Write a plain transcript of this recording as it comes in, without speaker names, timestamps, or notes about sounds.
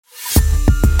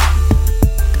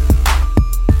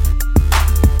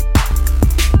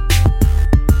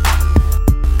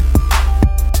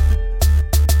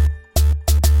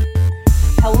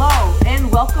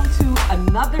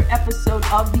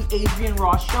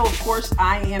show. Of course,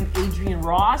 I am Adrienne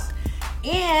Ross.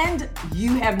 And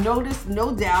you have noticed,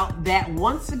 no doubt, that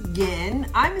once again,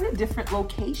 I'm in a different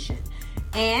location.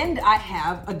 And I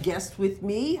have a guest with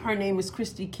me. Her name is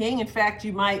Kristi King. In fact,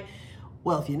 you might,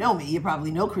 well, if you know me, you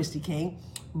probably know Kristi King.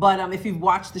 But if you've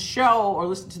watched the show or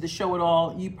listened to the show at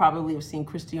all, you probably have seen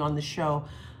Kristi on the show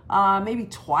maybe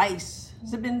twice.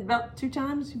 Has it been about 2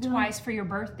 times? Twice for your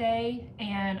birthday,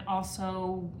 and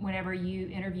also whenever you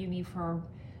interview me for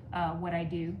what I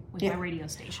do with my radio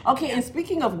station. Okay, and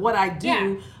speaking of what I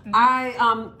do,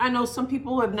 I know some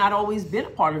people have not always been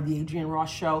a part of the Adrienne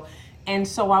Ross Show, and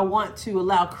so I want to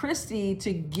allow Kristi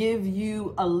to give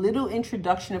you a little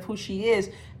introduction of who she is,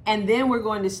 and then we're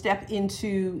going to step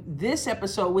into this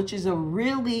episode, which is a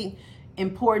really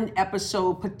important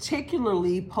episode,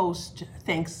 particularly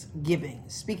post-Thanksgiving.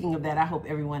 Speaking of that, I hope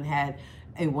everyone had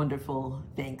a wonderful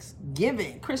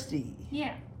Thanksgiving. Kristi.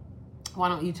 Yeah. Why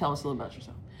don't you tell us a little about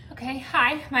yourself? Okay,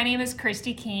 hi, my name is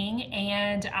Kristi King,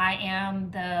 and I am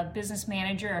the business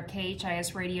manager of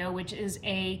KHIS Radio, which is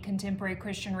a contemporary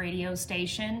Christian radio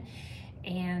station.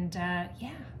 And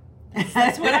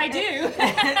that's what I do.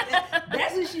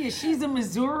 That's what she is. She's a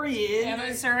Missourian. I'm a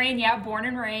Missourian, born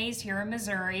and raised here in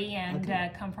Missouri, and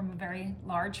come from a very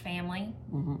large family.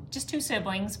 Mm-hmm. Just 2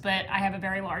 siblings, but I have a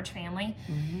very large family.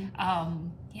 Mm-hmm.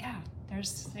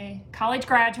 There's a college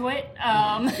graduate.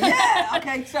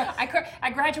 Okay. So I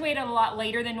graduated a lot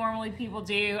later than normally people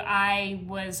do. I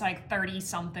was like 30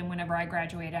 something whenever I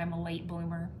graduated. I'm a late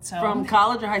bloomer. So from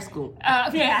college or high school?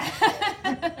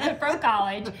 From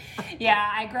college.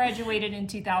 I graduated in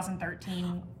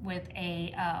 2013 with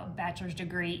a bachelor's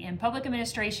degree in public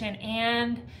administration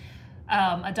and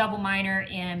a double minor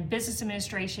in business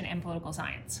administration and political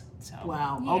science. So,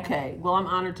 wow. Yeah. Okay. Well, I'm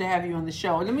honored to have you on the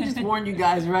show. Let me just warn you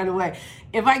guys right away.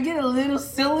 If I get a little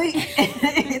silly,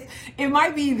 it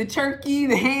might be the turkey,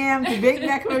 the ham, the baked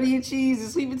macaroni and cheese, the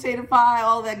sweet potato pie,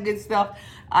 all that good stuff.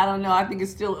 I don't know. I think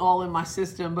it's still all in my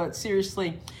system. But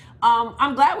seriously,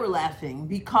 I'm glad we're laughing,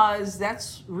 because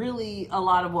that's really a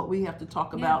lot of what we have to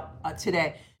talk about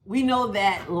today. We know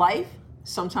that life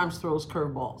sometimes throws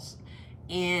curveballs.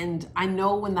 And I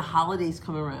know when the holidays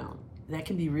come around, that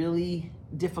can be really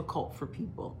difficult for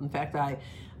people. In fact,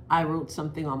 I wrote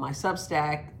something on my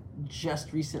Substack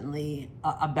just recently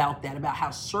about that, about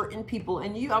how certain people,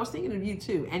 and I was thinking of you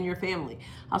too, and your family,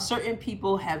 how certain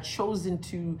people have chosen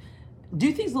to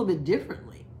do things a little bit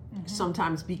differently,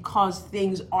 sometimes because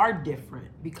things are different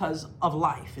because of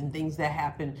life and things that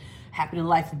happen in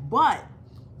life. But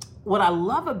what I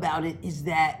love about it is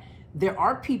that there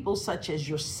are people such as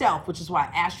yourself, which is why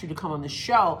I asked you to come on the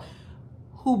show,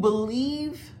 who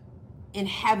believe in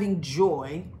having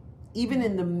joy even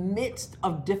in the midst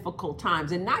of difficult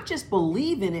times, and not just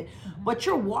believe in it, but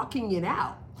you're walking it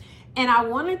out. And I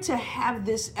wanted to have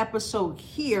this episode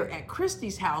here at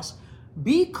Kristi's house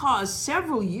because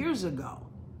several years ago,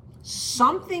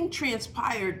 something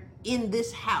transpired in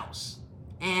this house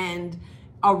and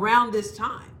around this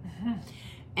time.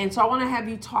 And so I want to have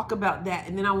you talk about that,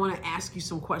 and then I want to ask you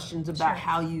some questions about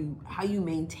how you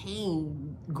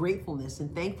maintain gratefulness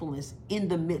and thankfulness in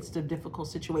the midst of difficult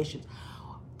situations.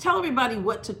 Tell everybody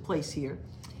what took place here.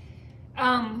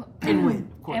 And when,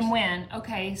 of course. And when.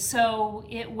 Okay, so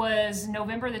it was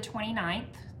November the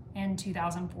 29th in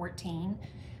 2014,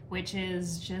 which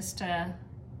is just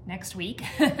next week,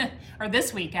 or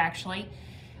this week actually.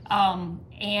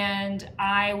 And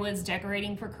I was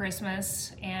decorating for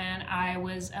Christmas, and I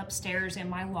was upstairs in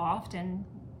my loft, and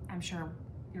I'm sure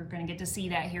you're going to get to see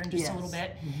that here in just a little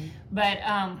bit. But,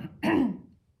 and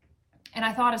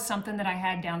I thought of something that I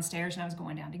had downstairs, and I was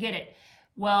going down to get it.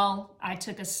 Well, I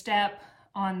took a step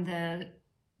on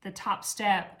the top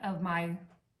step of my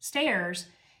stairs,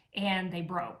 and they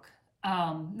broke.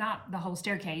 Not the whole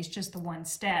staircase, just the one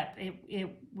step. It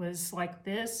was like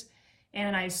this.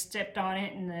 And I stepped on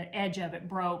it, and the edge of it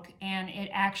broke, and it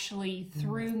actually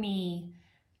threw me.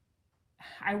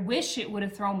 I wish it would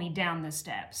have thrown me down the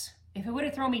steps. If it would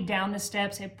have thrown me down the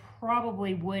steps, it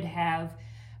probably would have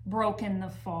broken the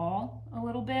fall a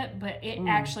little bit, but it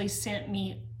actually sent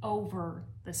me over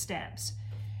the steps.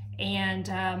 And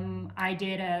I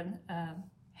did a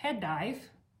head dive,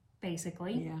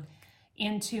 basically,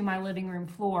 into my living room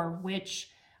floor, which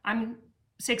I'm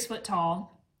 6 foot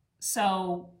tall.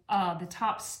 So the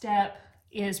top step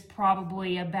is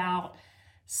probably about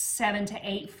 7 to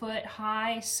 8 foot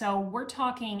high. So we're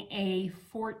talking a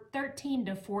 13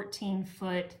 to 14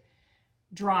 foot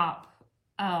drop,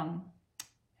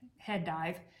 head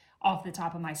dive off the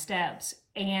top of my steps.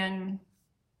 And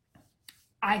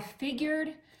I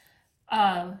figured,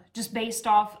 just based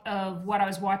off of what I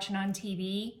was watching on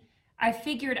TV, I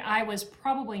figured I was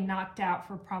probably knocked out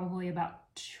for probably about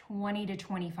 20 to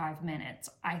 25 minutes,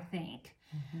 I think.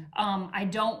 I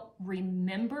don't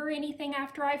remember anything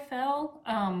after I fell.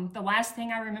 The last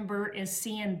thing I remember is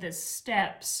seeing the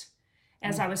steps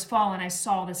as I was falling. I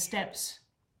saw the steps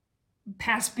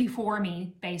pass before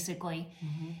me, basically.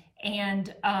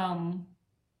 And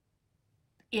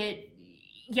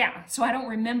so I don't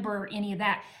remember any of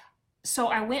that. So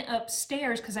I went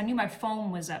upstairs because I knew my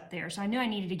phone was up there. So I knew I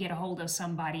needed to get a hold of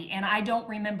somebody. And I don't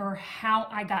remember how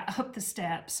I got up the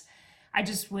steps. I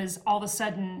just was all of a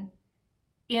sudden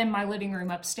in my living room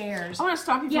upstairs. I want to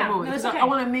stop you for a moment because I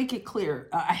want to make it clear.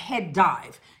 A head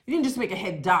dive. You didn't just make a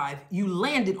head dive. You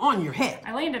landed on your head.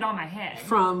 I landed on my head.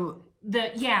 From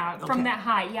from that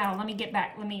height. Yeah, let me get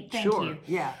back. Thank you.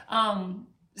 Yeah.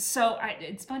 So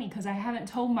it's funny because I haven't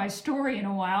told my story in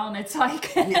a while, and it's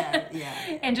like,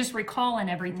 and just recalling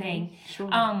everything. So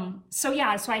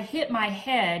I hit my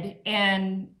head,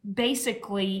 and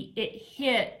basically it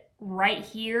hit right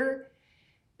here.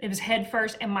 It was head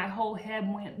first, and my whole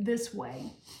head went this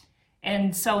way.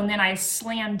 And then I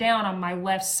slammed down on my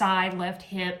left side, left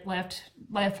hip,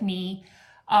 left knee.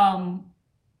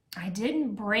 I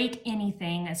didn't break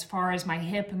anything as far as my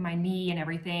hip and my knee and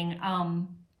everything.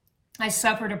 I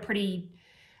suffered a pretty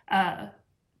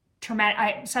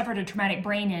traumatic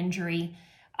brain injury.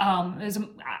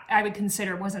 I would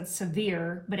consider it wasn't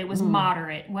severe, but it was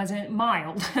moderate. It wasn't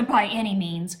mild by any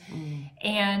means.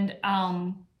 And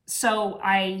so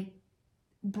I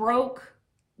broke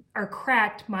or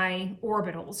cracked my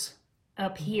orbitals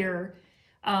up here,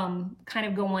 kind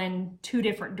of going two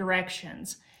different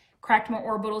directions. Cracked my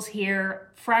orbitals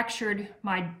here, fractured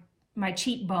my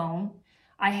cheekbone.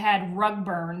 I had rug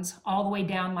burns all the way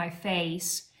down my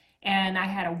face, and I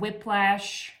had a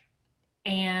whiplash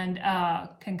and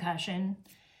concussion.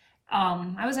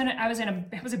 I was in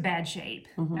bad shape.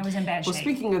 I was in bad shape. Well,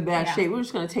 speaking of bad shape, we're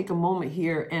just going to take a moment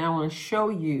here, and I want to show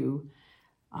you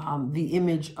the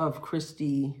image of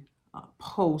Kristi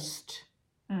post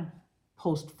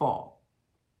fall.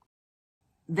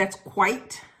 That's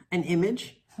quite an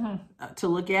image to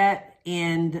look at,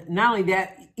 and not only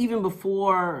that, even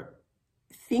before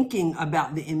thinking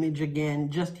about the image again,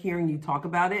 just hearing you talk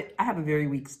about it, I have a very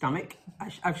weak stomach.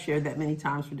 I've shared that many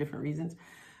times for different reasons.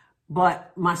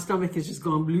 But my stomach is just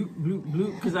going bloop, bloop,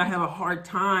 bloop, because I have a hard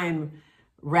time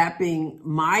wrapping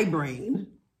my brain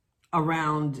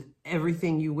around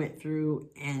everything you went through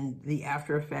and the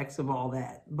after effects of all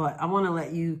that. But I want to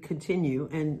let you continue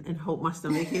and hope my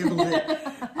stomach handles it.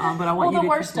 But I want you to the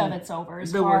worst of it's over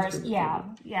as far as,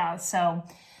 yeah. So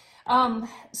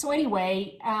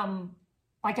anyway,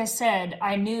 like I said,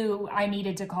 I knew I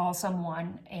needed to call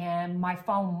someone, and my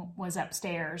phone was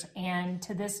upstairs. And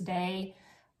to this day,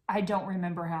 I don't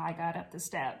remember how I got up the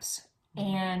steps.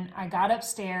 And I got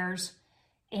upstairs,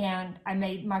 and I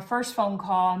made my first phone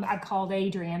call. I called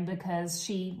Adrienne because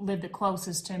she lived the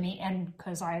closest to me, and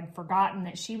because I had forgotten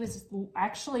that she was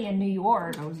actually in New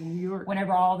York. I was in New York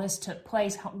whenever all this took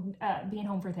place, being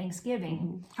home for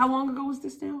Thanksgiving. How long ago was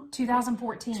this now?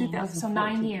 2014. So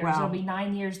 9 years. Wow. It'll be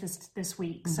 9 years this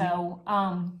week. So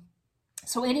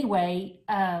anyway,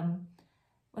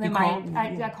 then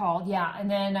I called, and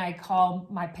then I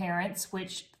called my parents,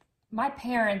 which my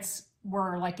parents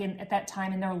were like at that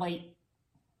time in their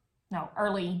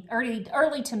early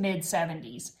to mid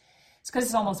 70s. It's because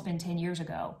it's almost been 10 years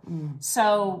ago.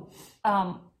 So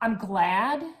I'm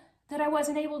glad that I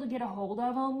wasn't able to get a hold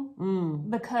of them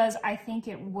because I think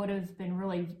it would have been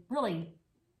really,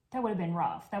 that would have been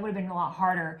rough. That would have been a lot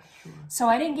harder. Sure. So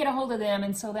I didn't get a hold of them.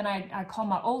 And so then I called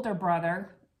my older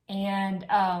brother and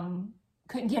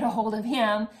couldn't get a hold of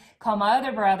him. Called my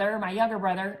other brother, my younger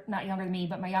brother, not younger than me,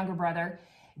 but my younger brother,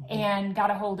 and got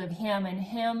a hold of him. And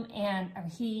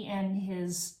he and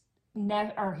his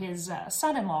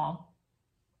son-in-law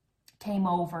came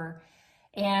over.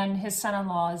 And his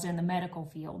son-in-law is in the medical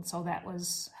field, so that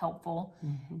was helpful.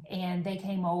 And they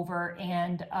came over,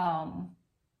 and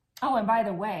and by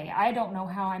the way, I don't know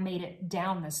how I made it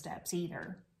down the steps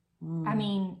either. I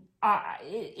mean,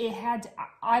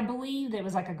 I believe it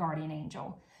was like a guardian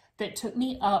angel that took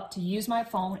me up to use my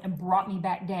phone and brought me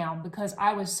back down because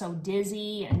I was so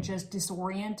dizzy and just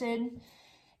disoriented.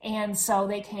 And so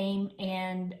they came,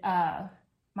 and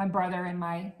my brother and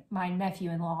my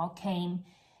nephew-in-law came,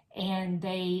 and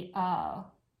I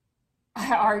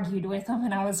argued with them,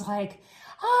 and I was like,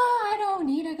 I don't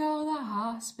need to go to the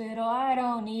hospital. I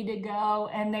don't need to go.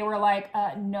 And they were like,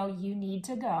 no, you need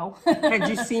to go. Had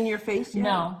you seen your face yet?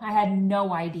 No, I had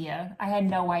no idea.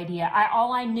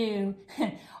 All I knew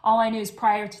is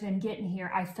prior to them getting here,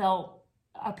 I felt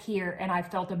up here, and I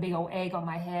felt a big old egg on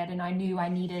my head, and I knew I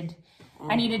needed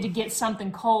I needed to get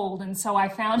something cold, and so I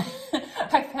found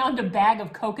a bag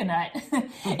of coconut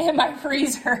in my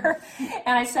freezer,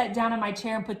 and I sat down in my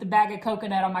chair and put the bag of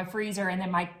coconut on my freezer, and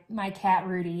then my cat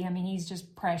Rudy, I mean, he's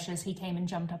just precious. He came and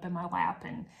jumped up in my lap,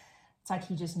 and it's like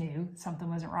he just knew something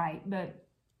wasn't right. But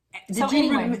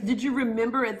did you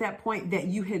remember at that point that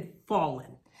you had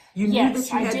fallen? You knew yes,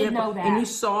 that you I did know that. And you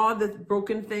saw the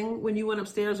broken thing when you went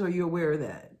upstairs, or are you aware of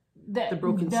that? The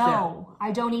broken step? No,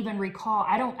 I don't even recall.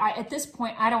 At this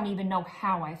point, I don't even know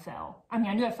how I fell. I mean,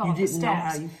 I knew I fell off the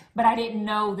steps, but I didn't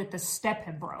know that the step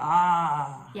had broke.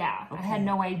 Yeah, okay. I had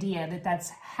no idea that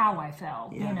that's how I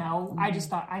fell, you know. I just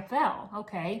thought I fell,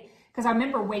 okay. Because I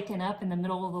remember waking up in the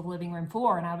middle of the living room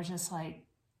floor, and I was just like,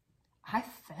 I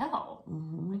fell.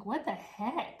 Like, what the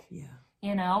heck? Yeah.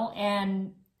 You know,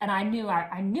 and I knew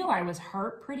I was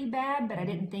hurt pretty bad, but I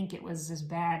didn't think it was as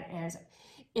bad as.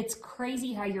 It's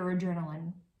crazy how your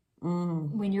adrenaline,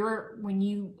 when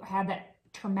you have that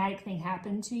traumatic thing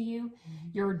happen to you,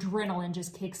 your adrenaline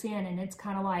just kicks in, and it's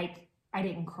kind of like, I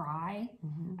didn't cry.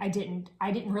 I didn't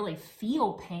really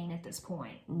feel pain at this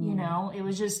point. You know, it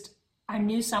was just, I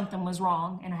knew something was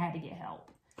wrong and I had to get help.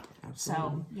 Absolutely.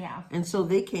 So, yeah. And so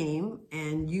they came,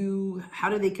 and how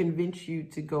did they convince you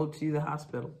to go to the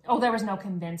hospital? Oh, there was no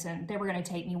convincing. They were going to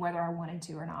take me whether I wanted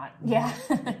to or not. Yeah.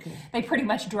 Okay. They pretty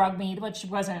much drugged me, which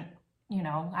wasn't, you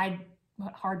know,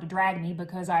 hard to drag me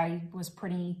because I was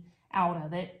pretty out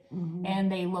of it.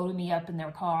 And they loaded me up in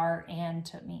their car and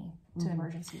took me to the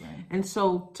emergency room. And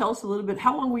so tell us a little bit,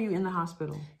 how long were you in the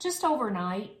hospital? Just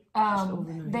overnight.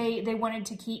 They wanted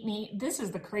to keep me. This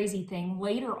is the crazy thing.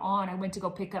 Later on, I went to go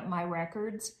pick up my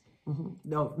records,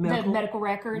 the medical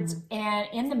records, and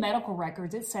in the medical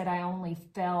records, it said I only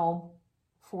fell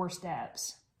 4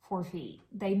 feet.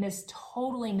 They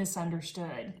totally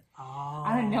misunderstood. Oh.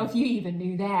 I don't know if you even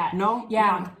knew that. No.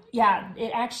 Yeah.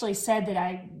 It actually said that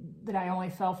I only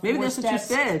fell 4 steps. Maybe that's what you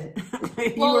said.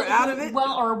 You were out of it.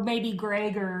 Well, or maybe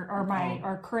Greg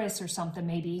or Chris or something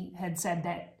maybe had said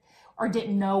that. Or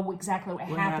didn't know exactly what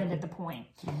happened at the point.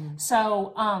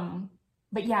 So,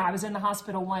 but yeah, I was in the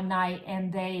hospital one night,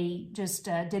 and they just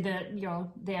did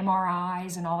the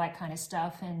MRIs and all that kind of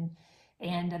stuff, and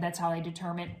that's how they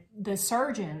determined. The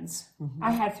surgeons,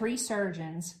 I had 3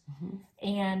 surgeons,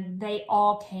 and they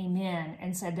all came in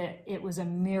and said that it was a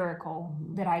miracle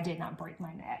that I did not break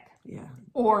my neck,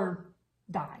 or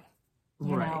die,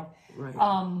 you know,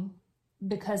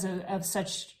 because of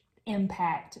such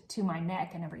impact to my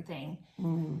neck and everything.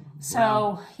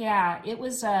 So yeah, it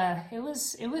was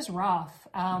rough.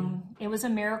 It was a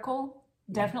miracle,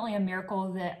 definitely a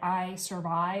miracle that I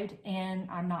survived and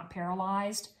I'm not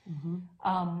paralyzed.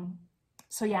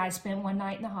 So yeah, I spent one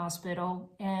night in the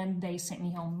hospital, and they sent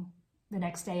me home the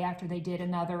next day after they did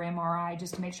another MRI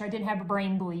just to make sure I didn't have a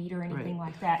brain bleed or anything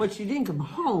like that. But you didn't come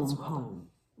home,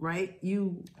 right?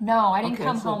 No, I didn't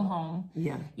come home.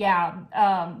 Yeah.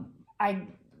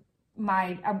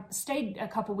 I stayed a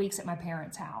couple weeks at my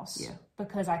parents' house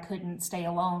because I couldn't stay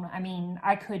alone. I mean,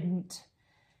 I couldn't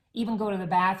even go to the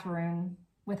bathroom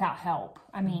without help.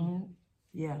 I mean,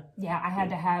 I had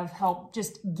to have help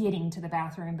just getting to the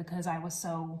bathroom because I was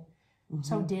so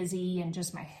dizzy, and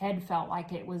just my head felt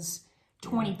like it was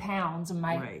 20 pounds, and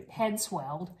my head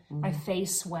swelled, my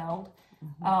face swelled.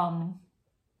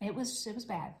 It was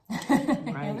bad.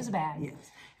 It was bad. Yes.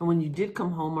 And when you did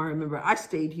come home, I remember I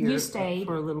stayed here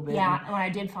for a little bit. Yeah, when I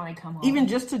did finally come home. Even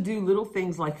just to do little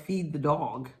things like feed the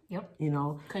dog. Yep. You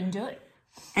know. Couldn't do it.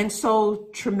 And so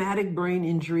traumatic brain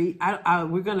injury,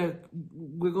 we're gonna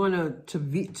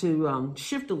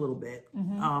shift a little bit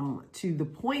to the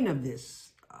point of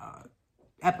this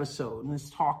episode and this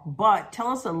talk. But tell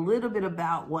us a little bit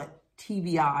about what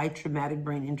TBI, traumatic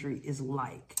brain injury, is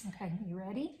like. Okay, you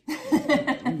ready?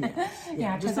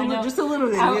 Yeah, just a little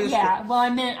bit. Well,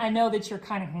 I know that you're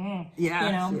kind of,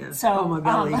 Yes. So, my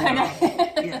belly.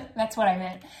 That's what I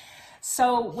meant.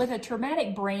 So with a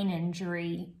traumatic brain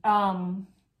injury,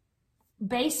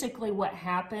 basically what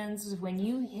happens is when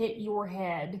you hit your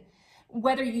head,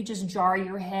 whether you just jar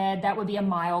your head, that would be a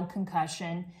mild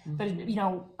concussion, but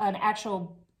an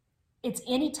actual, it's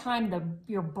anytime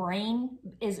your brain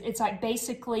it's like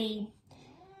basically,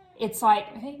 it's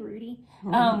like, hey Rudy,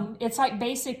 it's like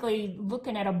basically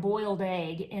looking at a boiled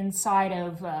egg inside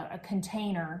of a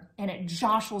container, and it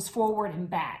jostles forward and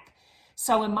back.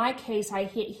 So in my case, I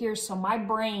hit here, so my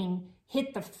brain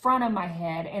hit the front of my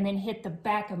head and then hit the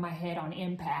back of my head on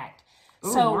impact.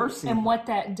 Mercy. And what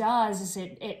that does is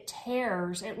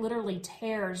it literally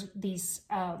tears these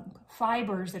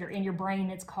fibers that are in your brain.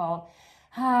 It's called,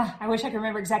 I wish I could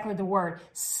remember exactly the word,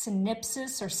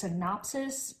 synapses or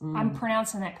synopsis. I'm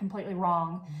pronouncing that completely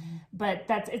wrong, but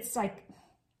it's like,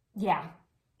 yeah.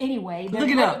 Anyway, Look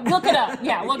it up. Look it up.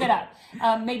 Yeah, look it up.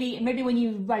 Maybe when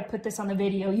you like put this on the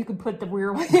video, you could put the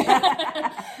weird one.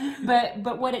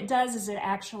 But what it does is it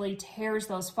actually tears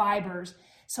those fibers.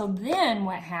 So then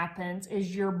what happens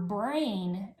is your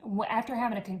brain, after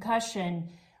having a concussion,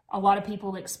 a lot of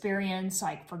people experience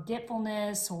like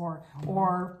forgetfulness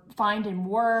or finding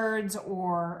words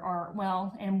or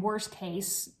well, in worst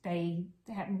case, they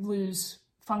lose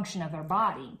function of their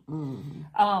body.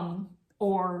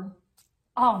 Or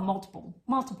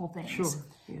multiple things. Sure.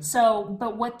 Yeah. So,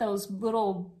 but what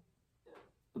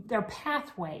they're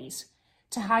pathways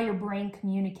to how your brain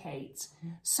communicates.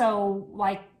 So,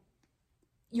 like,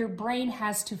 your brain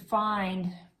has to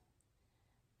find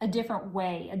a different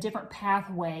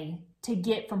pathway to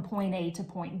get from point A to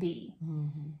point B.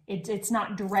 It's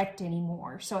not direct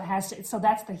anymore. So it has to, so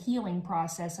that's the healing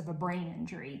process of a brain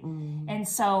injury. And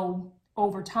so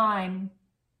over time,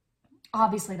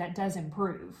 obviously that does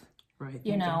improve. Right.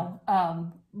 You know,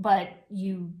 but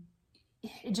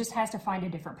it just has to find a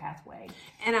different pathway.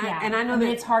 And I know that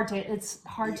it's hard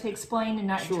to explain and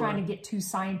not trying to get too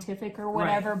scientific or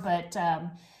whatever, but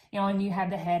you know, and you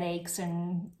have the headaches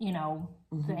and, you know,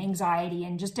 the anxiety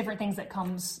and just different things that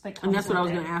comes and that's what I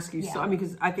was going to to ask you. Yeah. So I mean,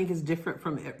 because I think it's different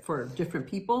for different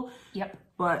people. Yep.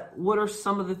 But what are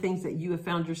some of the things that you have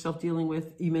found yourself dealing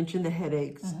with? You mentioned the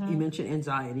headaches. You mentioned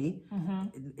anxiety.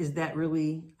 Is that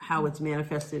really how it's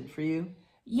manifested for you?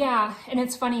 Yeah, and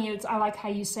it's funny. I like how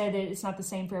you said that it's not the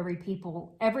same for every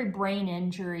people. Every brain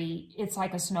injury, it's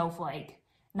like a snowflake.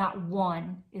 Not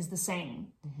one is the same,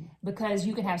 because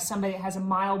you can have somebody that has a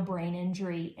mild brain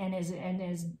injury and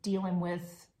is dealing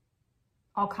with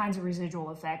all kinds of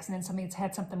residual effects, and then somebody that's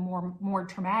had something more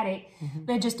traumatic.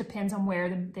 But it just depends on where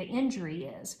the injury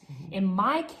is. In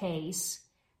my case,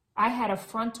 I had a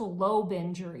frontal lobe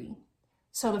injury.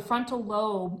 So the frontal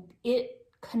lobe, it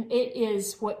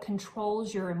is what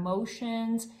controls your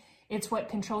emotions. It's what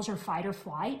controls your fight or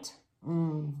flight.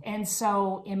 And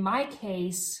so in my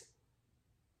case,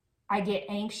 I get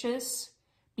anxious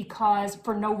because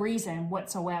for no reason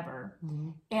whatsoever.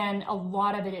 And a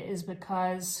lot of it is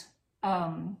because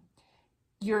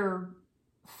your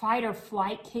fight or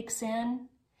flight kicks in,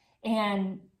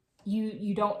 and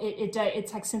you don't,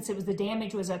 it's like, since the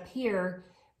damage was up here,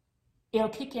 it'll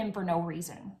kick in for no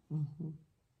reason.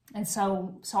 And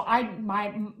so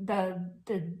the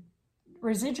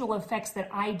residual effects that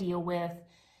I deal with,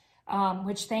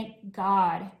 which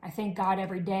I thank God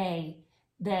every day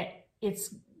that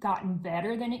it's gotten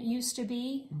better than it used to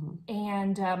be.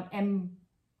 And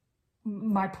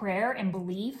my prayer and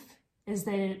belief is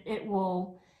that it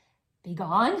will be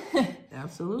gone.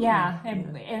 Absolutely. Yeah.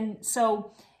 And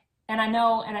so, and I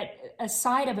know, and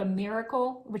aside of a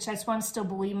miracle, which that's what I'm still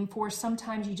believing for,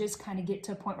 sometimes you just kind of get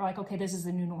to a point where like, okay, this is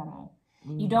the new normal.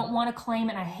 You don't want to claim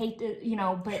it. I hate it, you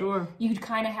know, but you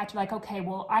kind of have to like, okay,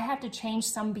 well, I have to change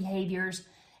some behaviors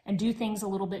and do things a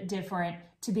little bit different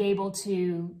to be able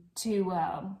to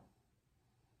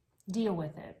deal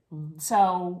with it.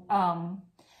 So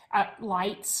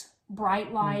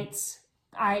bright lights.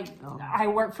 I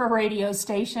work for a radio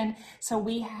station, so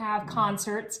we have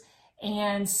concerts,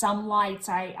 and some lights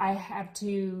I have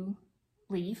to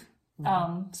leave,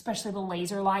 especially the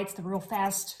laser lights, the real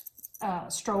fast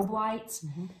strobe lights.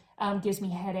 Gives me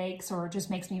headaches or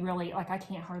just makes me really, like, I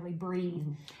can't hardly breathe.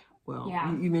 Well,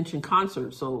 you mentioned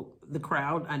concerts, so the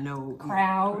crowd, I know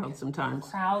crowd sometimes.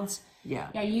 Crowds. Yeah.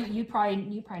 Yeah, you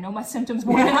probably know my symptoms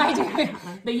more than I do.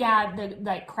 But yeah,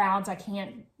 the crowds I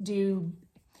can't do.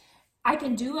 I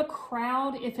can do a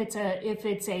crowd if it's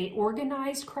a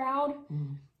organized crowd.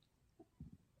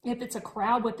 If it's a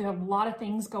crowd with a lot of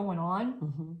things going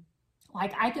on.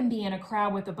 Like, I can be in a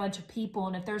crowd with a bunch of people,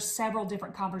 and if there's several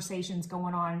different conversations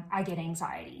going on, I get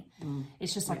anxiety.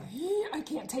 It's just like, I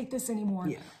can't take this anymore.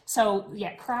 So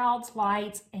yeah, crowds,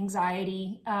 lights,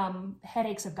 anxiety,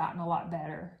 headaches have gotten a lot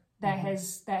better. That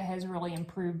has really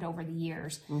improved over the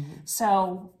years.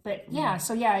 So, but yeah,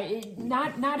 so yeah,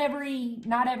 not every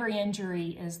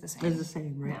injury is the same. Is the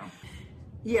same, right? No.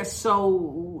 Yes.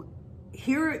 So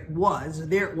there it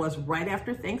was right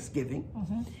after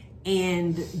Thanksgiving.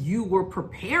 And you were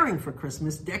preparing for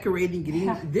Christmas, decorating,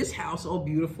 getting this house all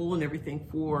beautiful and everything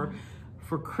for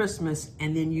Christmas,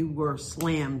 and then you were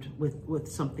slammed with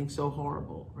something so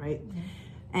horrible, right?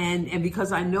 And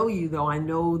because I know you, though, I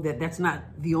know that that's not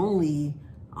the only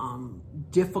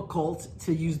difficult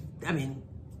to use. I mean,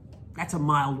 that's a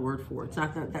mild word for it.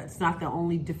 That's not the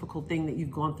only difficult thing that you've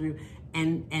gone through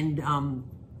and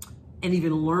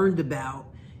even learned about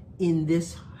in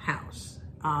this house.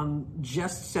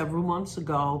 Just several months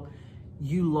ago,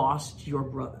 you lost your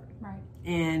brother. Right.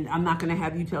 And I'm not going to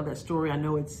have you tell that story. I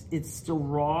know it's still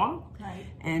raw. Right.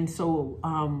 And so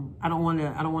I don't want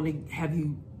to have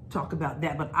you talk about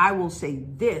that, but I will say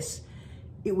this: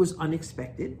 it was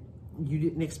unexpected. You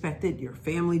didn't expect it. Your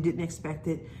family didn't expect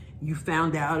it. You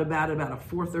found out about it about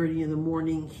 4:30 in the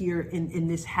morning here in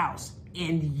this house,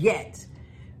 and yet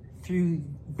through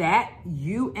that,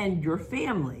 you and your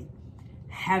family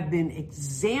have been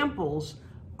examples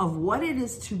of what it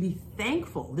is to be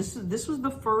thankful. This was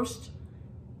the first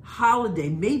holiday,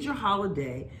 major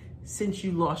holiday, since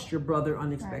you lost your brother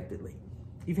unexpectedly.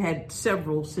 Right. You've had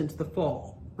several since the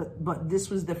fall, but this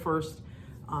was the first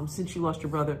since you lost your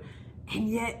brother. And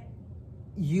yet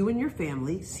you and your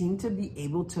family seem to be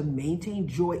able to maintain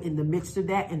joy in the midst of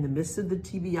that, in the midst of the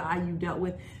TBI you dealt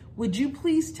with. Would you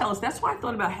please tell us, that's why I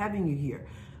thought about having you here.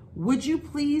 Would you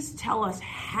please tell us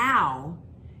how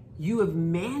you have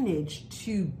managed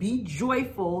to be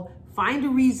joyful, find a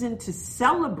reason to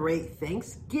celebrate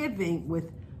Thanksgiving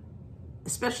with,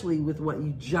 especially with what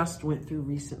you just went through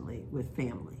recently with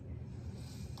family?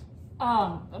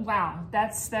 Wow,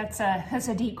 that's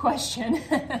a deep question.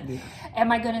 Yeah.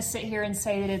 Am I going to sit here and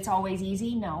say that it's always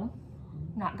easy? No,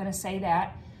 not going to say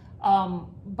that.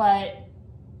 But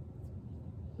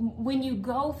when you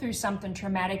go through something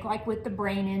traumatic, like with the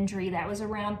brain injury, that was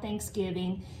around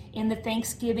Thanksgiving. In the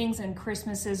Thanksgivings and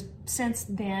Christmases since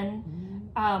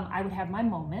then, I would have my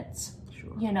moments.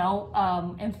 Sure. You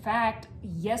know, in fact,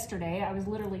 yesterday I was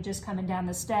literally just coming down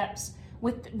the steps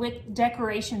with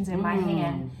decorations in my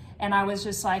hand, and I was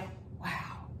just like,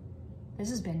 wow, this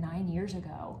has been 9 years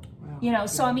ago. Wow. You know,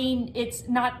 so I mean, it's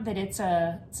not that it's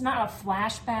not a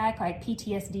flashback like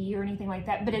PTSD or anything like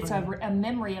that, but it's a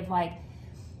memory of like,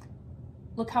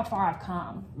 look how far I've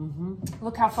come. Mm-hmm.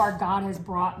 Look how far God has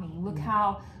brought me. Look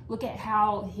at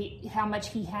how much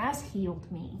He has healed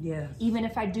me. Yes. Even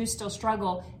if I do still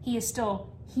struggle, He has still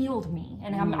healed me,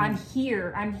 and I'm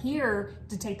here. I'm here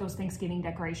to take those Thanksgiving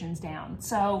decorations down.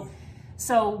 So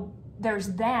there's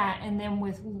that, and then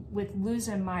with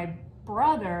losing my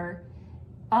brother,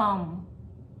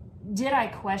 did I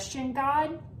question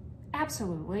God?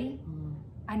 Absolutely.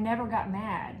 I never got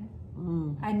mad.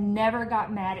 I never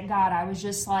got mad at God. I was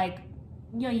just like,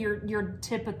 you know, your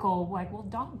typical, like, well,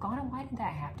 doggone it, why did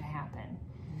that have to happen?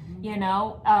 You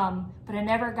know, but I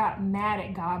never got mad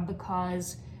at God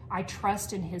because I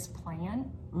trust in His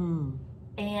plan.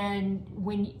 And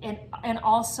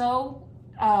also,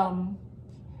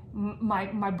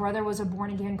 my brother was a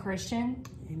born again Christian.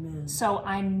 Amen. So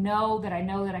I know that I'm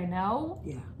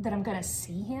going to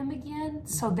see him again.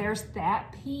 So there's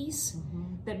that piece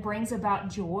that brings about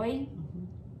joy.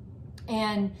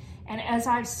 And as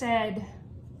I've said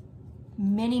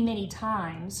many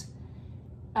times,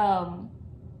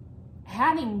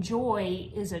 having joy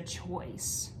is a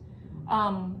choice.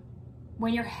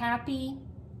 When you're happy,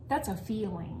 that's a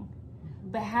feeling.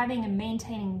 But having and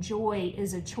maintaining joy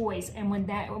is a choice. And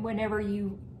whenever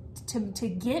you to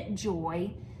get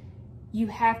joy,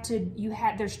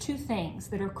 there's two things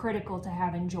that are critical to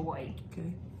having joy.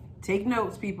 Okay. Take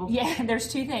notes, people. Yeah, there's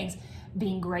two things: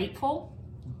 being grateful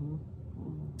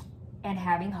and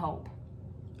having hope.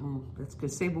 That's good.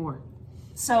 Say more.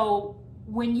 So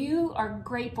when you are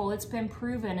grateful, it's been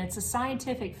proven. It's a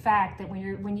scientific fact that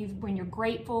when you're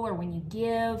grateful, or when you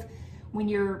give, when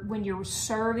you're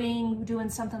serving, doing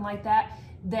something like that,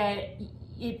 that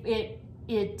it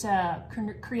creates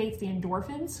the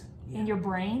endorphins in your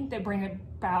brain that bring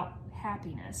about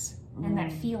happiness and that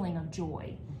feeling of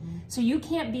joy. So you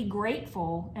can't be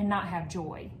grateful and not have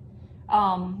joy.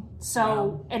 And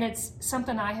it's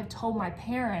something I have told my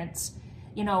parents.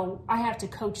 You know, I have to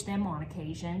coach them on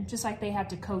occasion, just like they have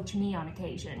to coach me on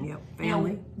occasion. Yep,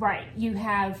 family. You know, right. You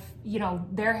have,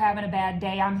 they're having a bad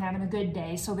day, I'm having a good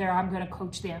day, so I'm going to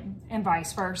coach them, and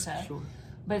vice versa. Sure.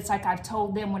 But it's like I've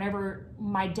told them, whenever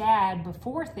my dad,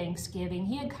 before Thanksgiving,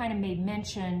 he had kind of made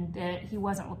mention that he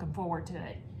wasn't looking forward to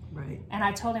it. Right. And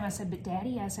I told him, I said, but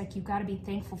Daddy, I was like, you've got to be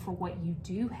thankful for what you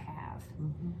do have.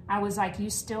 I was like,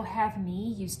 you still have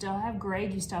me, you still have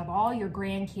Greg, you still have all your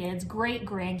grandkids,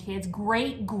 great-grandkids,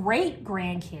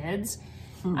 great-great-grandkids.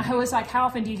 I was like, how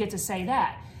often do you get to say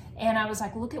that? And I was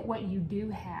like, look at what you do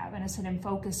have. And I said, and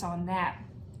focus on that.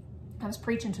 I was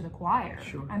preaching to the choir.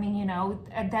 Sure. I mean,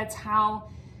 that's how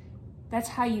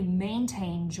you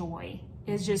maintain joy,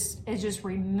 is just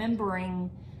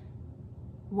remembering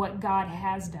what God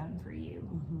has done for you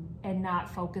and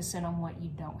not focusing on what you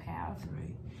don't have. Right.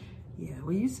 Yeah.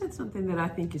 Well, you said something that I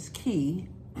think is key,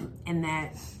 and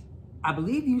that I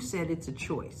believe you said it's a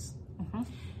choice.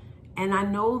 And I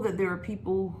know that there are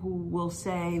people who will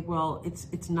say, well,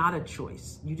 it's not a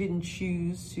choice. You didn't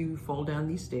choose to fall down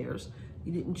these stairs.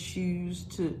 You didn't choose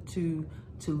to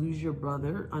lose your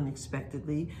brother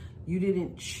unexpectedly. You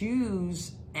didn't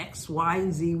choose X, Y,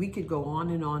 and Z. We could go on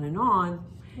and on and on.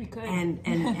 We could.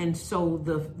 And so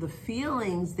the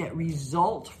feelings that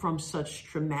result from such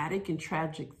traumatic and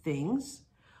tragic things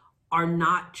are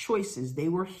not choices. They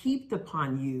were heaped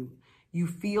upon you. You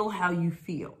feel how you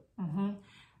feel. Mm-hmm.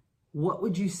 What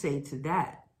would you say to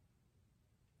that?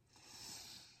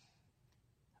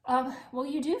 Well,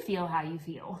 you do feel how you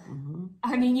feel. Mm-hmm.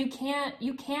 I mean, you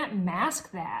can't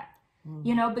mask that,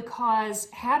 because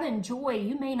having joy,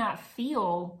 you may not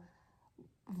feel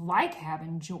like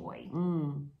having joy,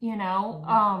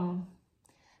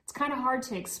 it's kind of hard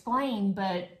to explain,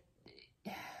 but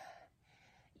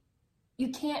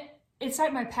you can't. It's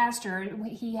like my pastor,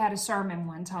 he had a sermon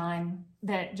one time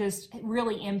that just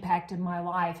really impacted my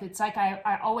life. It's like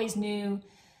I always knew,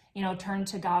 turn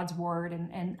to God's word,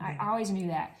 and I always knew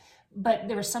that. But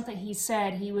there was something he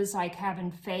said, he was like having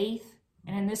faith,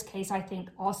 and in this case, I think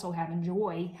also having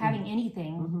joy, having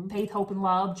anything, faith, hope, and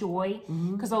love, joy,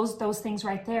 because those things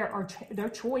right there are they're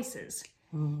choices,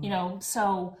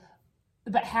 so,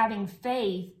 but having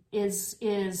faith is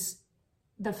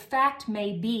the fact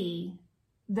may be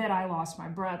that I lost my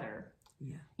brother,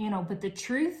 but the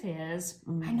truth is,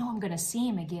 I know I'm going to see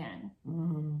him again.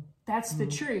 That's the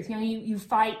truth. You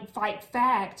fight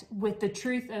fact with the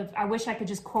truth of, I wish I could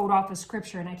just quote off a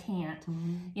scripture and I can't,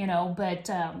 but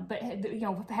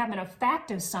having a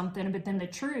fact of something, but then the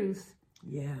truth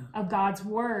of God's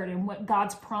word and what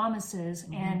God's promises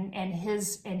and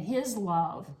his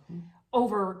love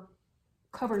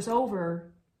covers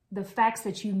over the facts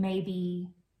that you may be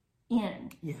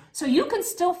in. So you can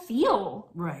still feel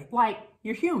like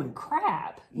you're human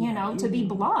crap, to be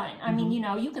blunt. I mean,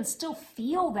 you can still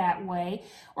feel that way,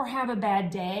 or have a bad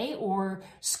day, or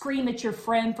scream at your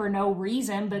friend for no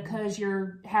reason because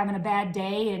you're having a bad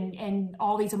day and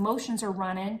all these emotions are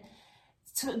running.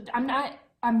 So I'm not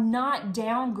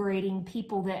downgrading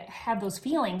people that have those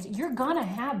feelings. You're gonna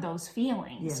have those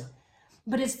feelings.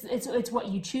 But it's what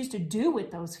you choose to do with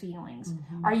those feelings.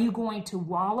 Are you going to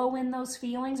wallow in those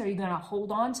feelings? Are you going to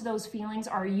hold on to those feelings?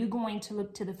 Are you going to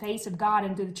look to the face of God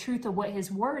and to the truth of what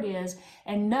his word is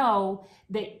and know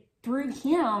that through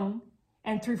him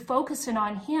and through focusing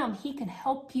on him, he can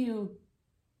help you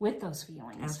with those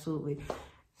feelings? Absolutely.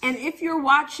 And if you're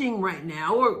watching right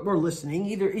now or listening,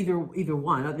 either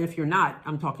one. If you're not,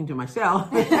 I'm talking to myself.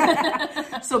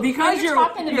 So because you're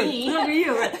talking to me,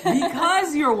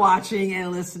 because you're watching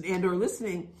and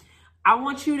listening, I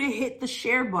want you to hit the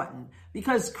share button,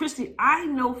 because Kristi, I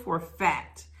know for a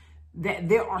fact that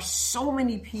there are so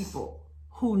many people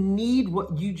who need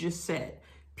what you just said.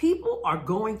 People are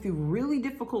going through really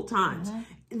difficult times.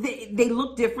 They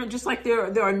look different, just like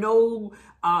there are no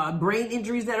brain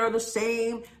injuries that are the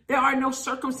same. There are no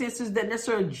circumstances that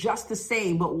necessarily are just the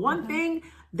same. But one thing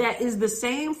that is the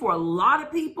same for a lot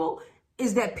of people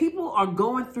is that people are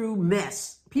going through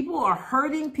mess. People are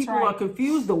hurting. People are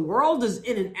confused. The world is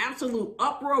in an absolute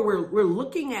uproar. We're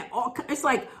looking at it's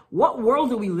like, what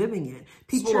world are we living in?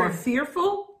 People are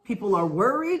fearful. People are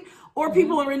worried, or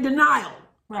people are in denial.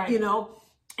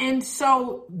 And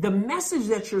so the message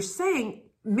that you're saying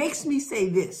makes me say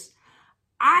this.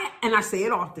 I say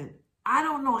it often. I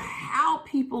don't know how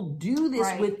people do this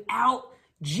without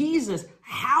Jesus.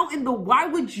 Why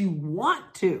would you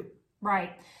want to?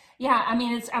 Right. Yeah. I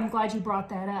mean, I'm glad you brought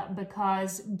that up,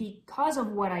 because of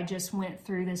what I just went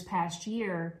through this past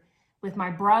year with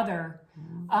my brother,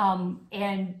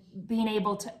 and being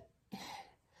able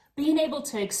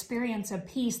to experience a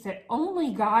peace that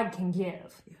only God can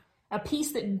give. A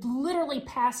peace that literally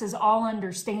passes all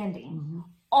understanding.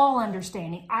 All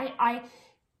understanding.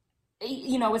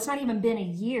 It's not even been a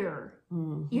year,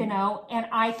 and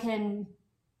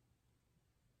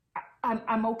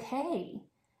I'm okay.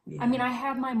 I mean, I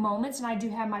have my moments and I do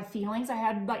have my feelings. I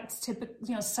had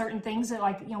certain things that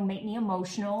make me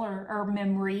emotional, or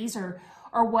memories or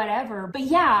whatever. But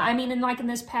yeah, I mean, in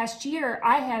this past year,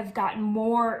 I have gotten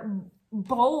more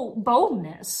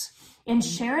boldness in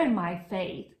sharing my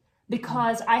faith,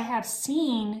 because I have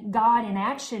seen God in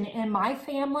action in my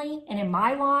family and in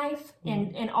my life,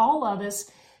 and in all of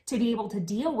us, to be able to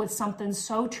deal with something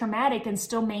so traumatic and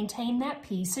still maintain that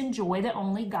peace and joy that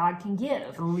only God can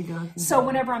give. Only God can So give.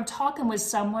 Whenever I'm talking with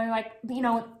someone,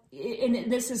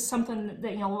 and this is something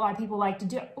that, a lot of people like to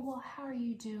do. Well, how are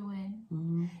you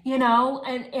doing?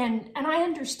 And I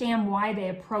understand why they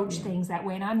approach things that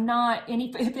way. And I'm not,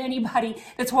 if anybody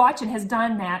that's watching has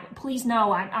done that, please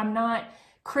know I'm not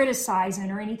criticizing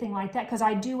or anything like that, because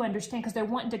I do understand, because they're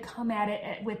wanting to come at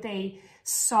it with a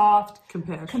soft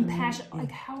compassion, like,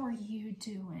 how are you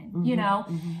doing?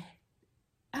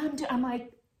 I'm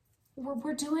like,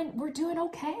 we're doing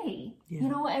okay. Yeah. You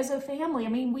know, as a family. I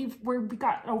mean, we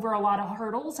got over a lot of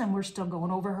hurdles, and we're still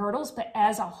going over hurdles. But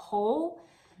as a whole,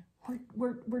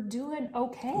 we're doing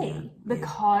okay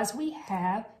because we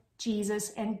have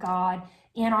Jesus and God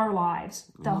in our lives,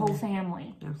 the whole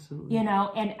family. Absolutely. You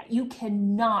know, and you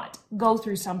cannot go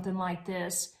through something like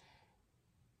this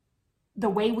the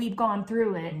way we've gone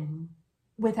through it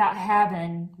without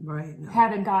having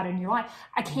God in your life.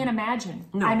 I can't imagine.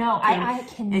 No, I know. I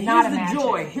cannot imagine. And here's the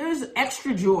joy. Here's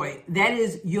extra joy. That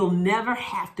is, you'll never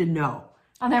have to know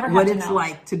what it's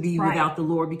like to be without the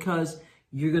Lord, because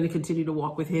you're going to continue to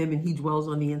walk with him, and he dwells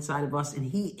on the inside of us. And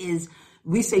he is,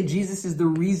 we say Jesus is the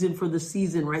reason for the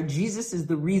season, right? Jesus is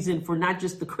the reason for not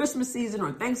just the Christmas season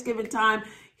or Thanksgiving time.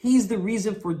 He's the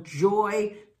reason for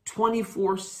joy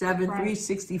 24/7,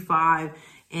 365.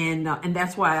 And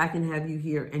that's why I can have you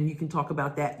here, and you can talk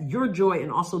about that, your joy, and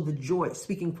also the joy,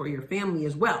 speaking for your family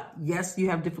as well. Yes, you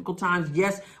have difficult times.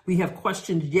 Yes, we have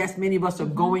questions. Yes, many of us are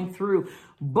going through,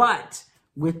 but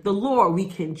with the Lord, we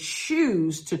can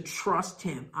choose to trust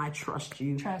him. I trust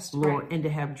you, Lord, and to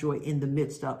have joy in the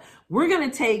midst of. We're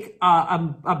going to take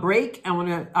a break. I want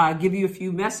to give you a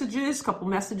few messages, couple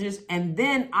messages, and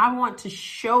then I want to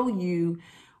show you.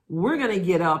 We're going to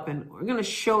get up and we're going to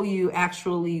show you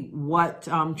actually what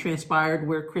transpired,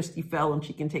 where Kristi fell, and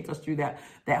she can take us through that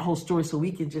whole story, so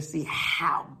we can just see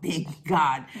how big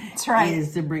God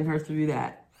is to bring her through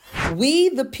that. We,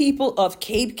 the people of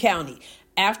Cape County,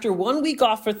 after 1 week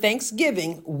off for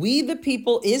Thanksgiving, We the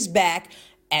People is back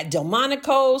at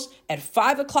Delmonico's at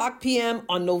 5:00 p.m.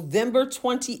 on November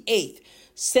 28th.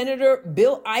 Senator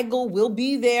Bill Eigel will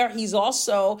be there. He's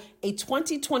also a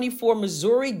 2024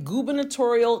 Missouri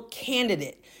gubernatorial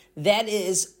candidate. That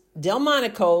is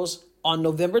Delmonico's on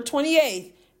November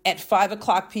 28th at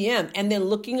 5:00 p.m. And then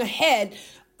looking ahead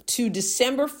to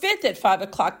December 5th at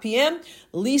 5:00 p.m.,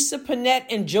 Lisa Panette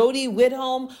and Jody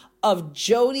Whitholm of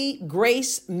Jody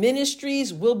Grace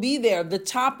Ministries will be there. The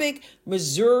topic,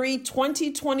 Missouri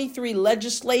 2023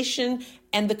 legislation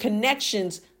and the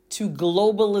connections to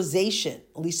globalization.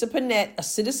 Lisa Panette, a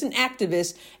citizen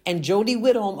activist, and Jody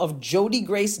Whitholm of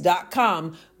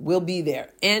jodygrace.com will be there.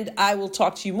 And I will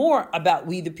talk to you more about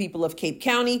We the People of Cape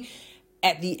County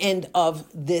at the end of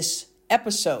this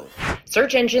episode.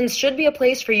 Search engines should be a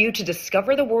place for you to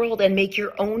discover the world and make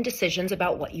your own decisions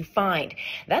about what you find.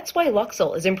 That's why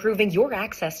Luxel is improving your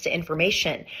access to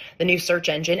information. The new search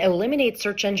engine eliminates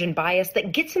search engine bias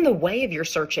that gets in the way of your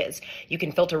searches. You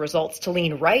can filter results to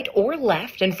lean right or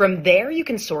left, and from there you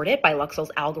can sort it by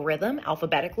Luxel's algorithm,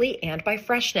 alphabetically, and by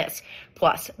freshness.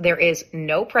 Plus, there is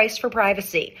no price for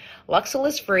privacy. Luxel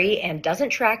is free and doesn't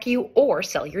track you or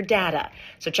sell your data.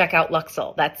 So check out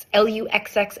Luxel. That's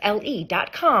LUXXLE.com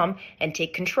and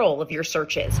take control of your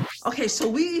searches. Okay, so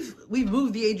we've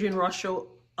moved the Adrienne Ross Show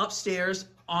upstairs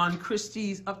on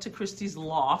up to Kristi's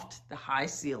loft, the high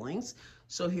ceilings.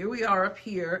 So here we are up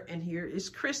here, and here is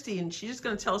Kristi, and she's just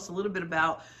going to tell us a little bit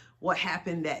about what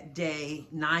happened that day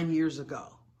 9 years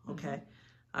ago. Okay.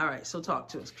 All right, so talk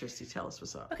to us, Kristi. Tell us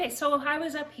what's up. Okay, so I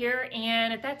was up here,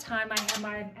 and at that time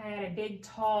I had a big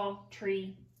tall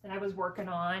tree that I was working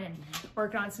on, and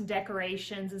working on some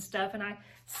decorations and stuff, and I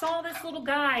saw this little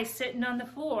guy sitting on the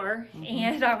floor,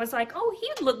 and I was like, oh,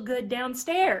 he'd look good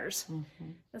downstairs.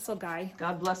 This little guy.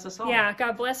 God bless us all. Yeah,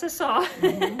 God bless us all.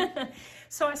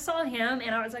 So I saw him,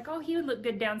 and I was like, oh, he would look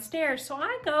good downstairs. So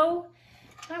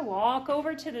I walk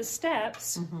over to the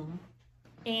steps,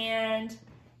 and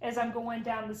as I'm going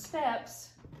down the steps,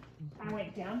 I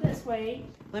went down this way.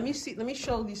 Let me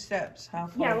show these steps. How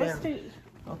far down? Yeah, let's do.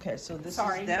 Okay, so this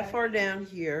is that far down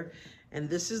here, and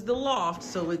this is the loft.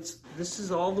 So this is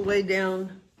all the way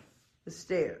down the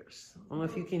stairs. I don't know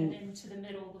if you can. And into the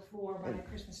middle of the floor by the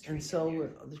Christmas tree. And so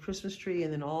the Christmas tree,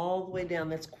 and then all the way down.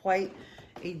 That's quite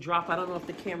a drop. I don't know if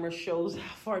the camera shows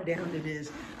how far down it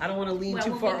is. I don't want to lean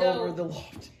too far over the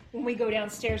loft. When we go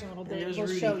downstairs a little bit, we'll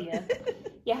show you.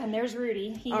 Yeah, and there's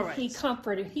Rudy. He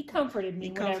comforted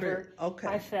me whenever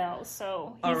I fell.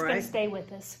 So he's going to stay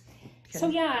with us. Okay. So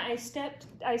yeah, I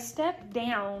stepped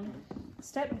down,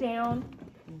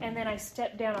 and then I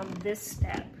stepped down on this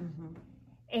step.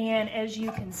 And as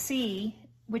you can see,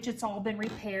 which it's all been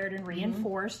repaired and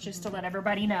reinforced, just to let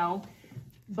everybody know,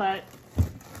 but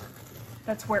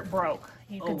that's where it broke.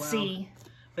 You can see.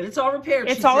 But it's all repaired.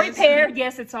 It's all repaired.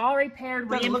 Yes, it's all repaired,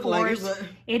 reinforced. Like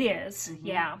it, it is,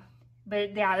 yeah.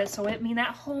 But yeah, so I mean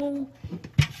that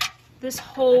this I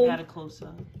whole got a close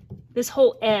up. This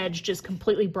whole edge just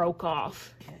completely broke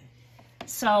off. Okay.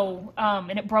 So,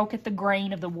 and it broke at the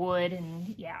grain of the wood,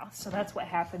 and yeah, so that's what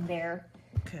happened there.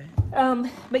 Okay.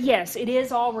 But yes, it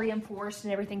is all reinforced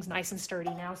and everything's nice and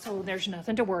sturdy now, so there's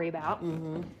nothing to worry about.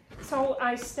 So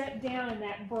I stepped down and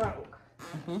that broke.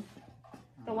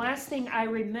 The last thing I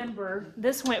remember,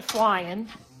 this went flying.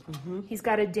 He's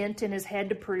got a dent in his head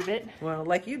to prove it. Well,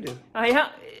 like you do.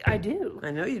 I do.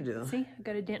 I know you do. See, I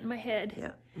got a dent in my head.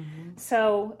 Yeah.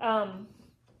 So,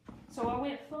 so I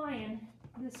went flying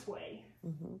this way.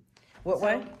 What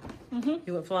way?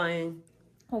 You went flying.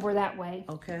 Over that way.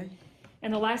 Okay.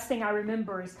 And the last thing I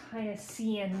remember is kind of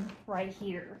seeing right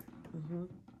here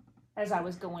as I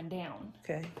was going down.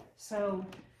 Okay. So,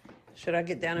 should I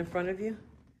get down in front of you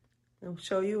and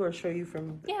show you, or show you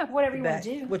from yeah, whatever you back? want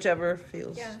to do. Whichever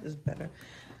feels is better.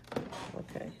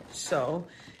 Okay. So,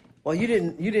 well, you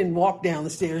didn't walk down the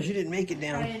stairs. You didn't make it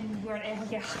down. I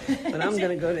didn't, yeah. But I'm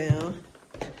gonna go down.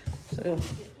 So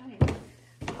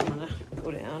I'm gonna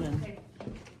go down and. Okay.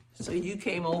 So you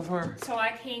came over. So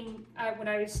when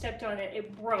I stepped on it,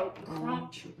 it broke,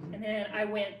 crunched, and then I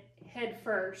went head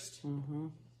first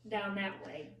down that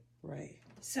way. Right.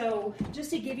 So just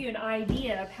to give you an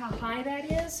idea of how high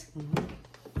that is,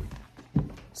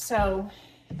 so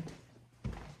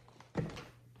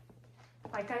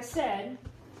like I said,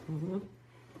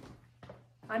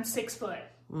 I'm 6 foot.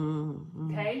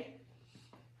 Okay?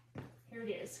 Here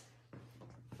it is.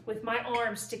 With my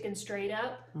arms sticking straight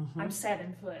up, I'm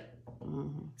 7 foot.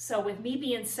 So with me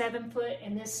being 7 foot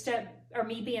and this step, or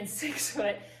me being 6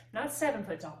 foot, not 7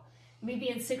 foot tall, me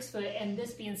being 6 foot and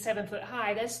this being 7 foot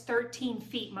high, that's 13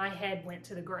 feet my head went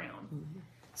to the ground.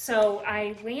 So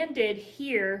I landed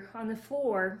here on the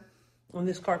floor. On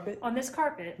this carpet? On this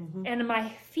carpet. And my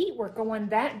feet were going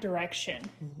that direction,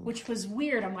 which was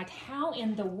weird. I'm like, how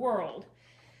in the world?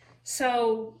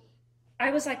 So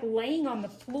I was like laying on the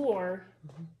floor,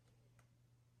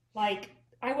 like,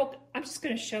 I'm just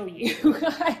going to show you.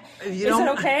 Is it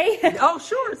okay? Oh,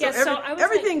 sure. So, yeah,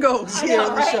 everything goes here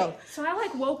on the show. So I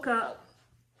like woke up,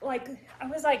 like, I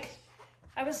was like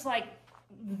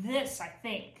this, I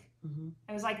think.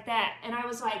 I was like that. And I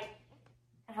was like,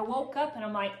 and I woke up and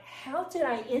I'm like, how did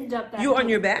I end up that? You on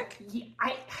your back? Yeah,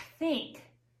 I think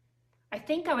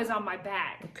I was on my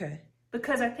back. Okay.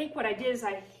 Because I think what I did is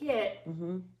I hit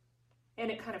and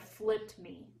it kind of flipped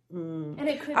me. And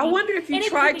it could be, I wonder if you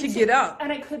tried to get up. And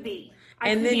it could be.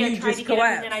 And then you just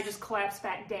collapsed. And then I just collapsed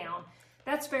back down.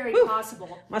 That's very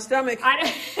possible. My stomach.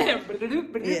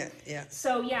 Yeah.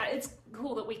 So yeah, it's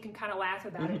cool that we can kind of laugh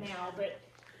about it now. But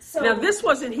so now this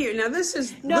wasn't here. Now this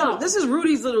is this is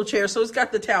Rudy's little chair, so it's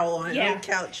got the towel on it, on the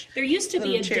couch. There used to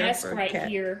be a desk right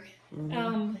here,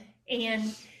 and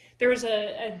there was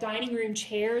a dining room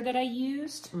chair that I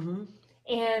used.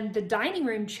 And the dining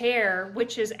room chair,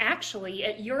 which is actually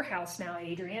at your house now,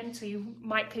 Adrian, so you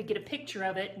could get a picture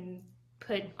of it and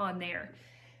put on there.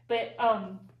 But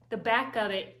the back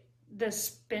of it, the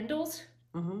spindles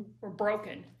were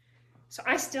broken. So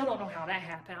I still don't know how that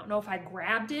happened. I don't know if I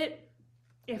grabbed it,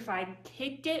 if I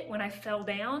kicked it when I fell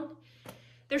down.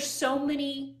 There's so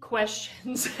many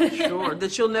questions. Sure,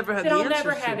 that you'll never have that the I'll answers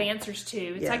never to. have answers to.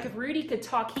 It's like if Rudy could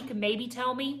talk, he could maybe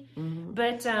tell me.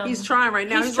 But he's trying right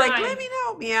now. He's like, let me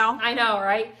know, meow. I know,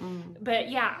 right? But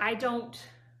yeah, I don't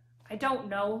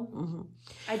know.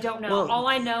 I don't know. Well, all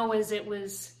I know is it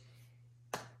was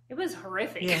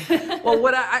horrific. Yeah. Well,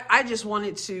 what I just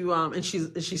wanted to, and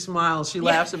she smiles, she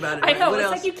laughs about it. I know, what it's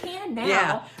else? like you can now.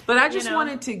 Yeah, but I just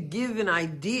wanted to give an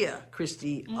idea,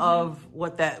 Kristi, of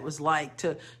what that was like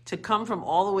to come from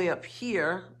all the way up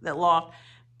here, that loft,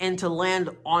 and to land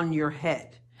on your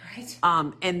head. Right.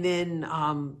 And then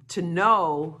to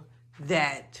know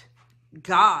that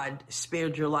God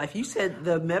spared your life. You said,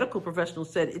 the medical professional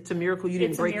said, it's a miracle you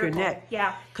didn't break your neck.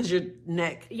 Yeah. Because your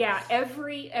neck. Yeah,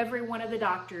 every one of the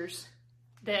doctors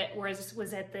that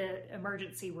was at the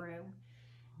emergency room,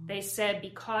 they said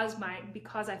because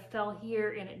I fell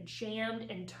here and it jammed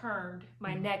and turned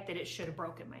my neck, that it should have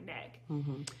broken my neck.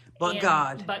 But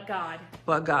God.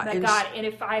 And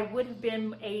if I would have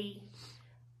been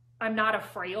I'm not a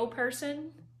frail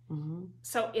person.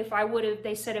 So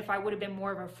they said if I would have been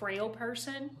more of a frail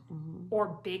person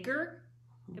or bigger,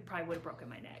 it probably would have broken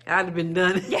my neck. I'd have been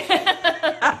done.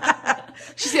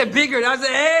 She said bigger, and I said,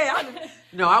 "Hey,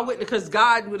 I wouldn't, because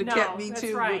God would have kept me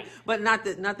too." Right. But not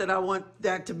that I want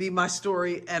that to be my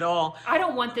story at all. I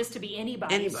don't want this to be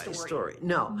anybody's story.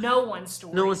 No one's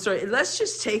story. No one's story. Let's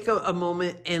just take a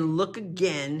moment and look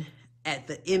again at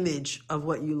the image of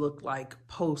what you look like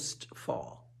post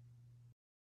fall.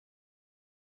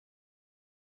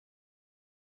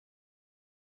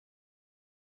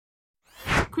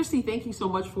 Kristi, thank you so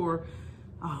much for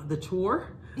the tour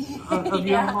of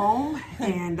your home.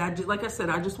 And like I said,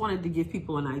 I just wanted to give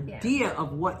people an idea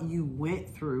of what you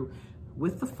went through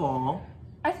with the fall.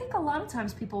 I think a lot of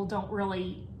times people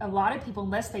a lot of people,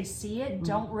 unless they see it,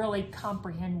 don't really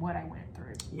comprehend what I went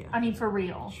through. Yeah. I mean, for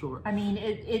real. Sure. I mean,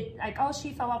 it like, oh,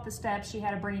 she fell off the steps, she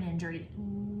had a brain injury.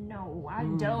 No, I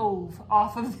dove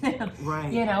off of them.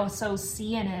 Right. You know, so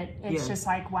seeing it, it's just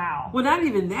like, wow. Well, not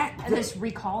even that. And just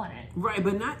recalling it. Right,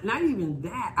 but not even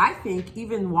that. I think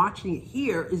even watching it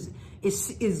here is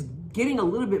getting a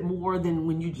little bit more than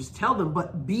when you just tell them,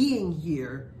 but being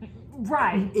here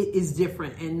is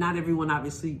different, and not everyone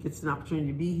obviously gets an opportunity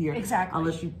to be here. Exactly.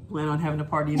 Unless you plan on having a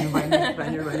party and inviting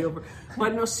everybody over.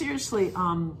 But no, seriously,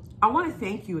 I want to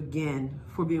thank you again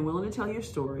for being willing to tell your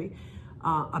story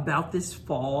about this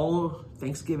fall,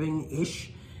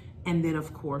 Thanksgiving-ish, and then,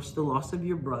 of course, the loss of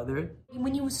your brother.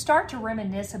 When you start to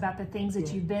reminisce about the things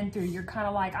that you've been through, you're kind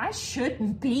of like, I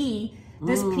shouldn't be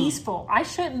this peaceful. I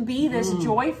shouldn't be this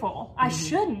joyful. I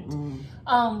shouldn't.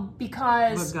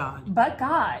 Because... But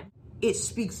God. It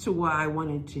speaks to why I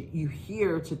wanted you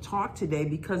here to talk today,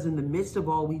 because in the midst of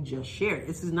all we just shared,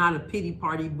 this is not a pity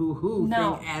party boo-hoo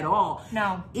thing at all.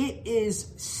 No. It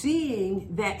is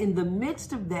seeing that in the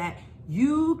midst of that,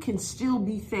 you can still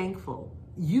be thankful.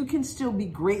 You can still be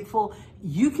grateful.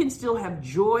 You can still have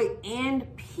joy and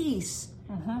peace,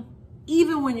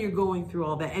 even when you're going through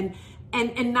all that.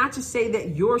 And not to say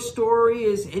that your story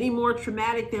is any more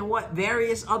traumatic than what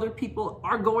various other people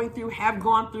are going through, have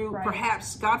gone through,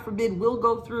 perhaps, God forbid, will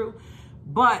go through.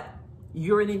 But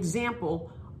you're an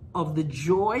example of the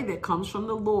joy that comes from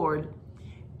the Lord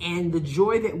and the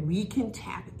joy that we can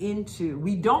tap into.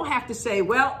 We don't have to say,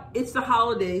 well, it's the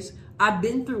holidays. I've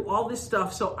been through all this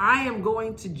stuff, so I am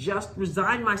going to just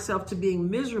resign myself to being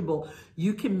miserable.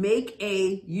 You can make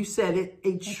you said it,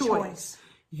 a choice.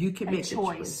 You can make a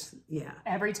choice. Yeah.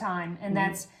 Every time. And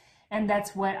that's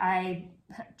what I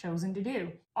chosen to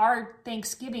do. Our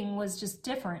Thanksgiving was just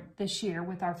different this year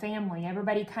with our family.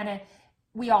 Everybody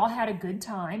we all had a good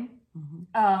time.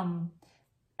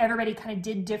 Everybody kind of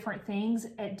did different things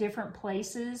at different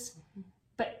places,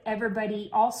 but everybody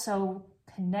also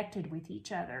connected with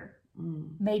each other.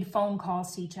 Made phone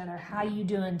calls to each other. How you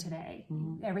doing today?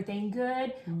 Everything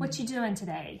good? What you doing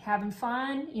today? Having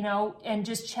fun? You know, and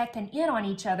just checking in on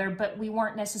each other, but we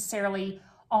weren't necessarily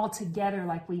all together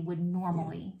like we would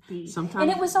normally be. Sometimes,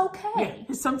 and it was okay.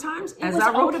 Yeah. Sometimes, as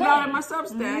I wrote about in my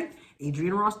Substack,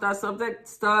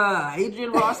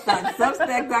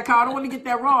 AdrianRoss.substack.com. I don't want to get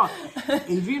that wrong.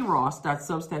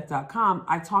 AdrianRoss.substack.com.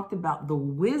 I talked about the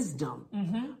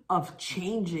wisdom of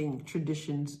changing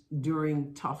traditions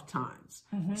during tough times.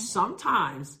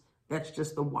 Sometimes that's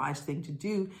just the wise thing to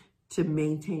do to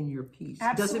maintain your peace.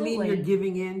 Absolutely. Doesn't mean you're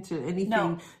giving in to anything.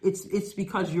 No. It's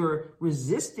because you're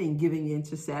resisting giving in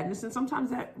to sadness, and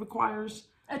sometimes that requires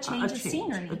a change of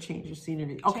scenery. A change of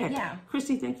scenery. Okay. Yeah.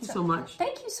 Kristi, thank you so much.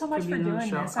 Thank you so much for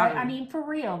doing this. I mean, for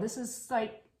real, this is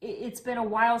like, it's been a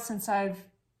while since I've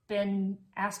been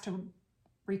asked to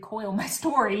recoil my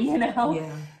story, you know?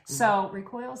 Yeah. So,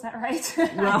 recoil, is that right?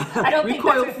 Well, I don't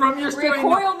recoil think from your story.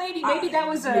 Recoil, maybe that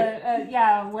was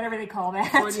whatever they call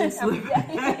that.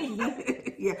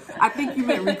 Yeah, I think you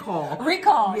meant recall.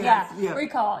 Recall, yes, yeah.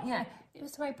 Recall, yeah. It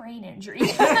was my brain injury.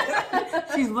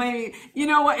 She's blaming, you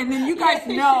know what? And then you guys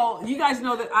know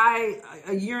that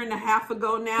a year and a half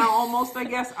ago now, almost, I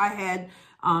guess, I had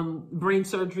brain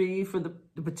surgery for the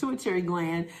pituitary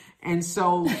gland. And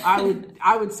so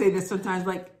I would say that sometimes,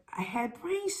 like, I had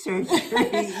brain surgery,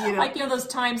 you know. Like, you know, those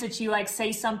times that you like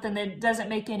say something that doesn't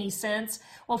make any sense.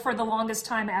 Well, for the longest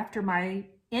time after my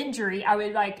injury, I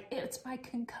would like, it's my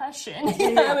concussion.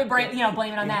 I would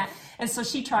blame it on that. And so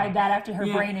she tried that after her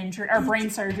brain injury or brain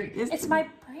surgery. It's my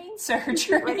brain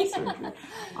surgery. All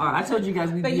right, I told you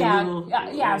guys we'd be a little.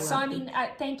 So I mean,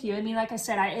 thank you. I mean, like I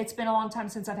said, it's been a long time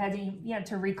since I've had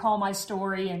to recall my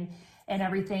story and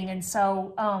everything, and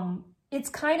so it's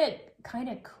kind of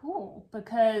cool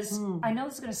because I know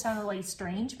it's going to sound really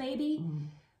strange, maybe,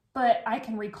 but I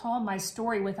can recall my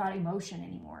story without emotion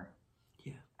anymore.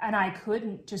 And I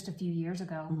couldn't just a few years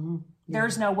ago.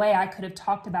 There's no way I could have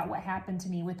talked about what happened to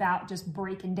me without just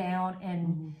breaking down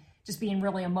and just being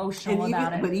really emotional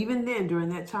about it. But even then, during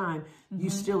that time,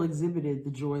 you still exhibited the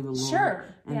joy of the Lord. Sure,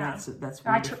 and that's wonderful.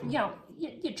 I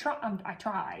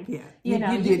tried. Yeah, you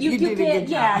did a good job.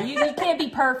 Yeah, you can't be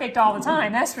perfect all the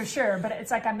time. That's for sure. But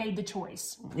it's like I made the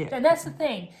choice, and that's the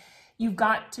thing. You've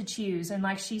got to choose. And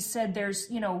like she said, there's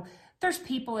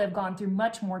people that have gone through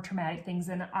much more traumatic things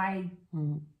than I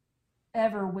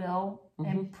ever will,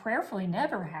 and prayerfully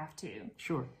never have to.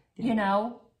 Sure.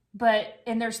 Yeah.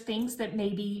 And there's things that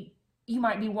maybe you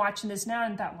might be watching this now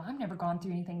and thought, well, I've never gone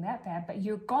through anything that bad, but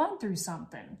you've gone through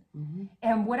something.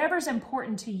 And whatever's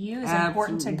important to you is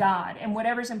important to God. And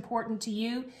whatever's important to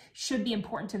you should be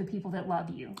important to the people that love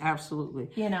you. Absolutely.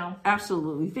 You know?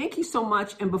 Absolutely. Thank you so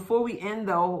much. And before we end,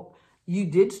 though, you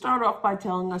did start off by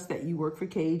telling us that you work for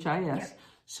KHIS. Yep.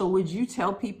 So would you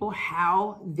tell people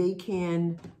how they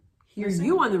can hear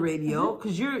you on the radio?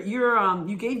 Because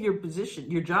you gave your position,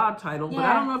 your job title, but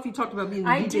I don't know if you talked about being a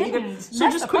DJ either. So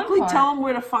just quickly tell them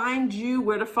where to find you,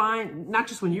 where to find, not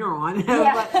just when you're on,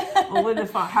 but where to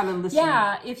find, how to listen.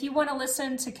 Yeah, if you want to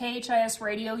listen to KHIS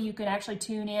Radio, you can actually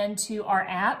tune in to our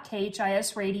app,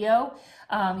 KHIS Radio.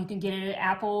 You can get it at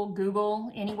Apple,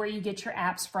 Google, anywhere you get your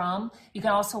apps from. You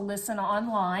can also listen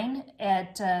online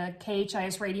at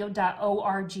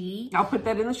khisradio.org. I'll put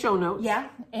that in the show notes. Yeah,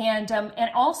 and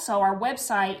also our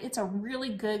website, it's a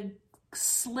really good,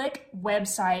 slick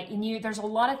website, and there's a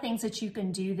lot of things that you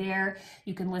can do there.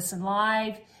 You can listen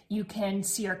live, you can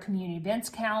see our community events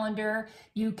calendar,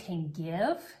 you can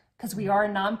give, because we are a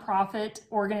nonprofit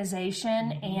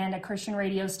organization and a Christian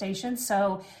radio station.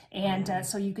 So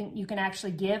you can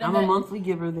actually give. I'm a monthly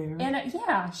giver there. And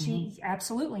she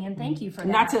absolutely, and thank you for that.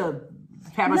 Not to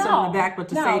pat myself on the back, but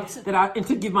to say that and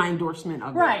to give my endorsement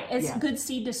of right. it. It's good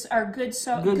seed or good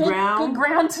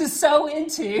ground to sow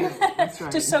into. That's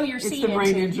right. To sow your seed into. It's the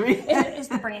brain injury. It's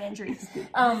the brain injury.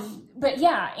 But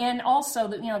yeah, and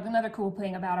also another cool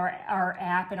thing about our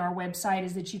app and our website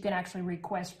is that you can actually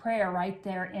request prayer right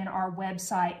there in our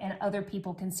website, and other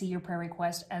people can see your prayer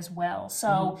request as well.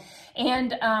 So,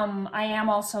 and I am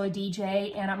also a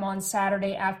DJ, and I'm on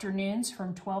Saturday afternoons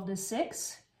from 12 to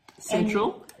 6.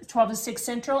 Central. 12 to 6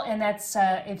 Central, and that's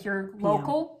if you're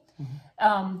local.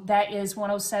 That is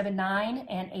 107.9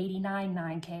 and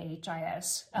 89.9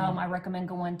 KHIS. I recommend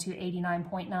going to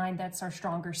 89.9. That's our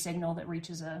stronger signal that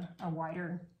reaches a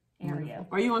wider area.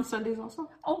 Are you on Sundays also?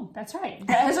 Oh, that's right.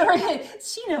 That's right.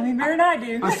 She knows me better than I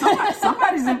do.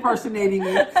 Somebody's impersonating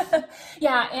me.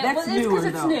 Yeah, and that's because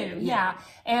it's though. new. Yeah.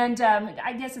 And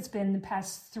I guess it's been the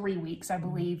past 3 weeks, I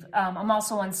believe. I'm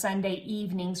also on Sunday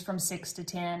evenings from 6 to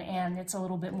 10, and it's a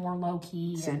little bit more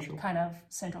low-key. Central. Kind of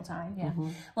Central time, yeah.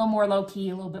 A little more low-key,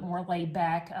 a little bit more laid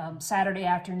back. Saturday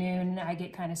afternoon, I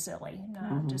get kind of silly.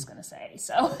 I'm just going to say.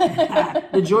 So.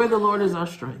 The joy of the Lord is our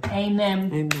strength.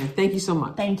 Amen. Amen. Thank you so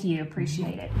much. Thank you.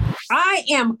 Appreciate it. I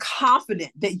am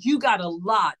confident that you got a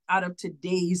lot out of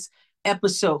today's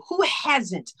episode. Who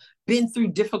hasn't been through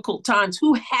difficult times?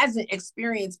 Who hasn't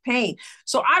experienced pain?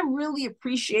 So I really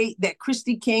appreciate that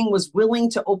Kristi King was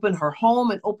willing to open her home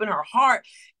and open her heart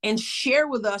and share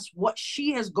with us what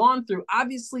she has gone through.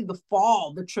 Obviously, the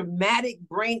fall, the traumatic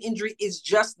brain injury is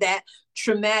just that,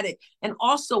 traumatic. And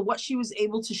also what she was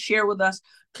able to share with us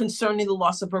concerning the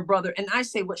loss of her brother. And I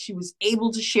say what she was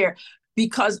able to share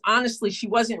because honestly, she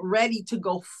wasn't ready to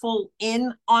go full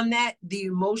in on that. The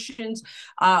emotions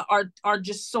are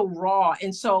just so raw.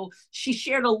 And so she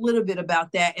shared a little bit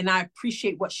about that. And I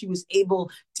appreciate what she was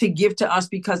able to give to us,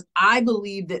 because I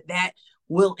believe that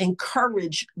will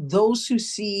encourage those who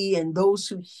see and those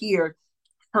who hear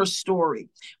her story.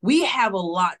 We have a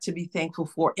lot to be thankful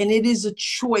for, and it is a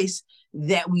choice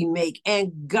that we make.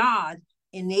 And God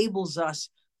enables us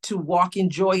to walk in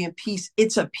joy and peace.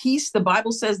 It's a peace, the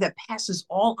Bible says, that passes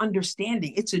all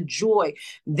understanding. It's a joy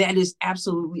that is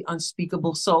absolutely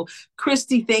unspeakable. So,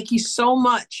 Kristi, thank you so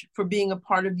much for being a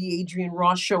part of the Adrienne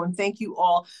Ross Show, and thank you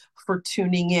all for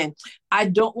tuning in. I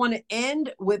don't want to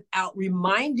end without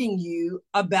reminding you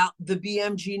about the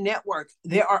BMG Network.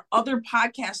 There are other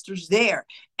podcasters there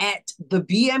at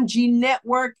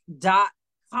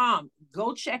thebmgnetwork.com.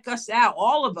 Go check us out,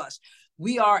 all of us.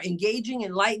 We are engaging,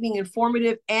 enlightening,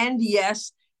 informative, and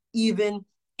yes, even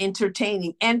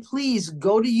entertaining. And please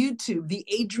go to YouTube, The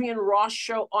Adrienne Ross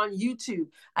Show on YouTube.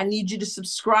 I need you to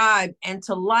subscribe and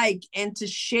to like and to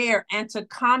share and to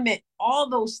comment, all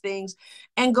those things.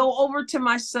 And go over to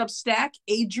my Substack,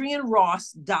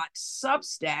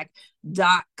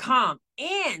 adrienneross.substack.com.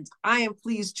 And I am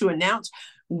pleased to announce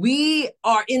we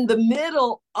are in the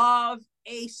middle of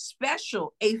a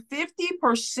special, a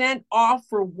 50% off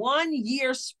for 1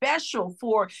 year special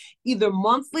for either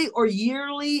monthly or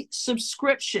yearly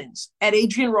subscriptions at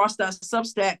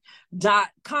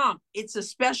adrienneross.substack.com. It's a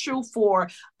special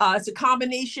for, it's a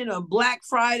combination of Black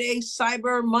Friday,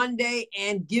 Cyber Monday,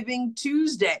 and Giving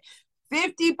Tuesday.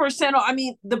 50% off. I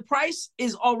mean, the price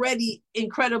is already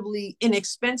incredibly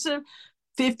inexpensive.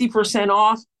 50%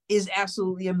 off is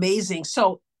absolutely amazing.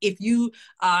 So if you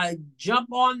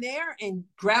jump on there and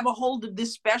grab a hold of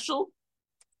this special,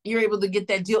 you're able to get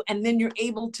that deal. And then you're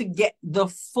able to get the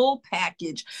full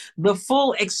package, the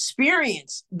full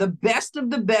experience, the best of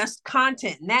the best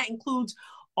content. And that includes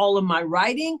all of my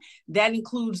writing. That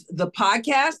includes the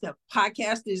podcast. The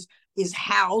podcast is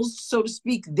housed, so to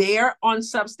speak, there on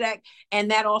Substack. And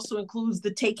that also includes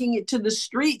the Taking It to the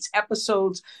Streets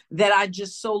episodes that I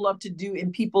just so love to do,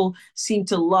 and people seem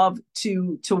to love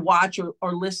to watch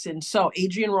or listen. So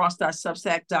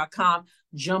adrienneross.substack.com,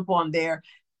 jump on there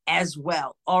as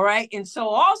well. All right. And so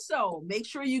also make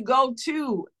sure you go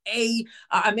to a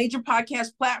major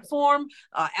podcast platform,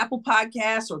 Apple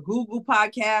Podcasts or Google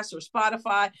Podcasts or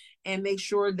Spotify, and make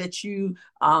sure that you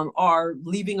are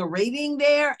leaving a rating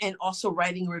there and also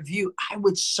writing a review. I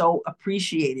would so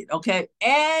appreciate it. Okay.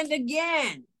 And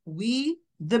again, we,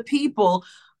 the people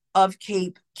of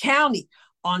Cape County,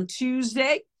 on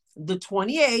Tuesday, the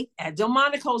 28th at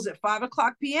Delmonico's at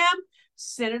 5:00 p.m.,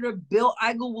 Senator Bill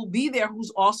Eigel will be there, who's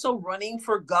also running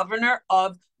for governor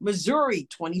of Missouri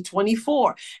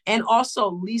 2024. And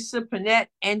also Lisa Panett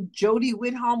and Jody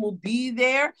Whitholm will be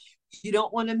there. You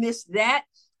don't want to miss that.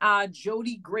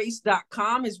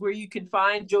 JodyGrace.com is where you can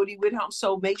find Jody Whitholm.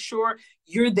 So make sure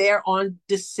you're there on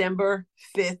December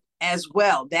 5th as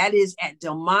well. That is at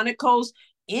Delmonico's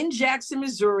in Jackson,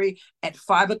 Missouri at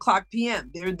 5:00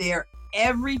 p.m. They're there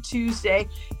every Tuesday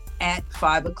at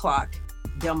 5:00.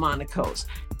 Delmonico's.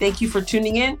 Thank you for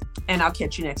tuning in, and I'll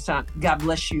catch you next time. God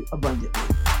bless you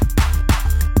abundantly.